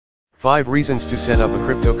5 reasons to set up a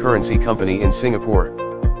cryptocurrency company in Singapore.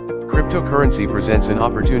 Cryptocurrency presents an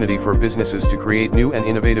opportunity for businesses to create new and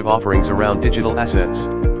innovative offerings around digital assets.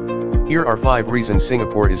 Here are 5 reasons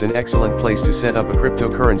Singapore is an excellent place to set up a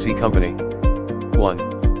cryptocurrency company.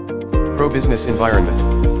 1. Pro-business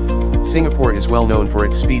environment. Singapore is well known for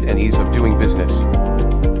its speed and ease of doing business.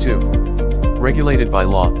 2. Regulated by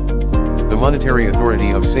law. The Monetary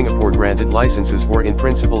Authority of Singapore granted licenses or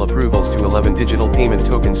in-principle approvals to 11 digital payment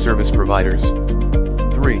token service providers.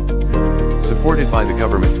 3. Supported by the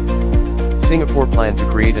government. Singapore planned to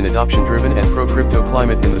create an adoption-driven and pro-crypto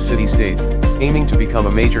climate in the city-state, aiming to become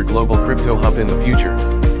a major global crypto hub in the future.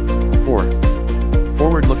 4.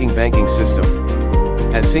 Forward-looking banking system.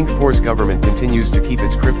 As Singapore's government continues to keep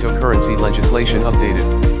its cryptocurrency legislation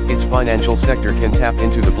updated, its financial sector can tap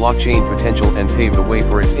into the blockchain potential and pave the way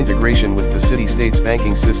for its integration with the city-state's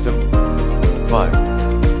banking system. 5.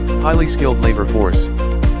 Highly skilled labor force.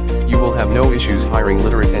 You will have no issues hiring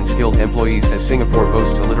literate and skilled employees as Singapore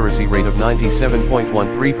boasts a literacy rate of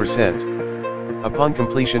 97.13%. Upon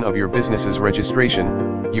completion of your business's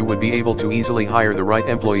registration, you would be able to easily hire the right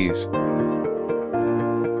employees.